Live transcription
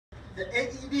the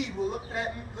AED will look for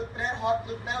that heart,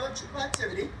 look for that electrical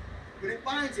activity. When it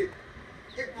finds it,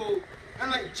 it will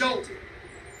kind of like jolt it.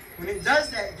 When it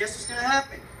does that, guess what's going to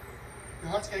happen?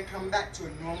 Your heart's going to come back to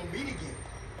a normal beat again.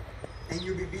 And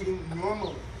you'll be beating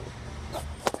normally.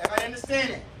 Everybody understand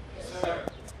it? Yes, sir.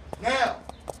 Now,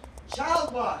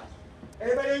 child-wise,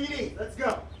 everybody on your knees, let's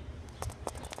go.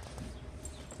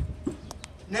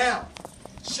 Now,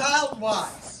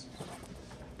 child-wise,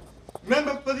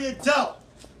 remember for the adult,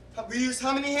 we use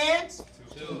how many hands?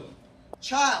 2.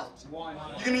 Child, 1.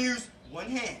 you're going to use one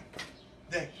hand.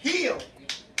 The heel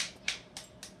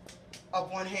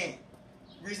of one hand.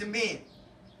 Reason being,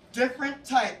 different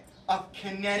type of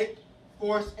kinetic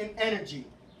force and energy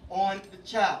on the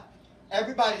child.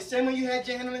 Everybody, same way you had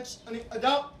your hand on the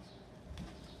adult.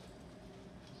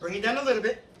 Bring it down a little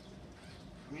bit.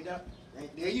 Bring it down.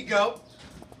 There you go.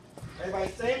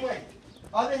 Everybody, same way.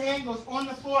 Other hand goes on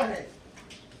the forehead.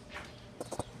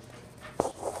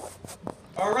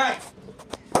 All right.